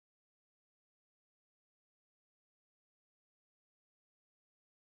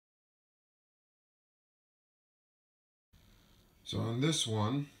So on this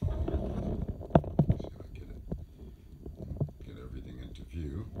one, get everything into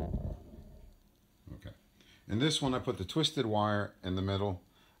view. Okay. In this one, I put the twisted wire in the middle.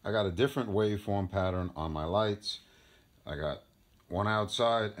 I got a different waveform pattern on my lights. I got one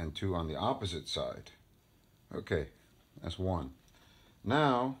outside and two on the opposite side. Okay, that's one.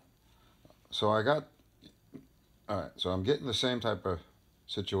 Now, so I'm getting the same type of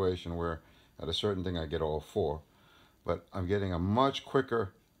situation where at a certain thing I get all four, but I'm getting a much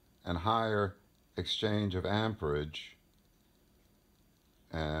quicker and higher exchange of amperage,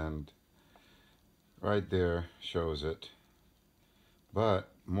 and right there shows it. But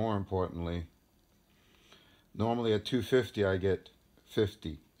more importantly, normally at 250 I get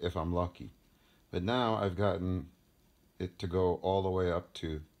 50 if I'm lucky, but now I've gotten it to go all the way up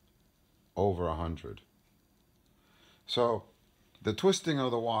to over 100. So the twisting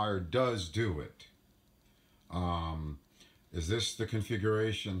of the wire does do it. Is this the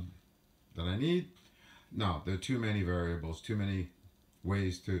configuration that I need? No, there are too many variables, too many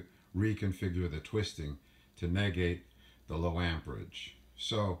ways to reconfigure the twisting to negate the low amperage.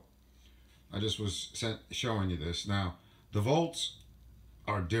 So I just was showing you this. Now the volts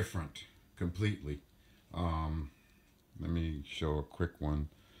are different completely. Let me show a quick one.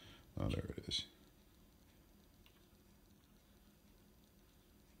 Oh, there it is.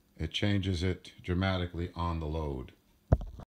 It changes it dramatically on the load.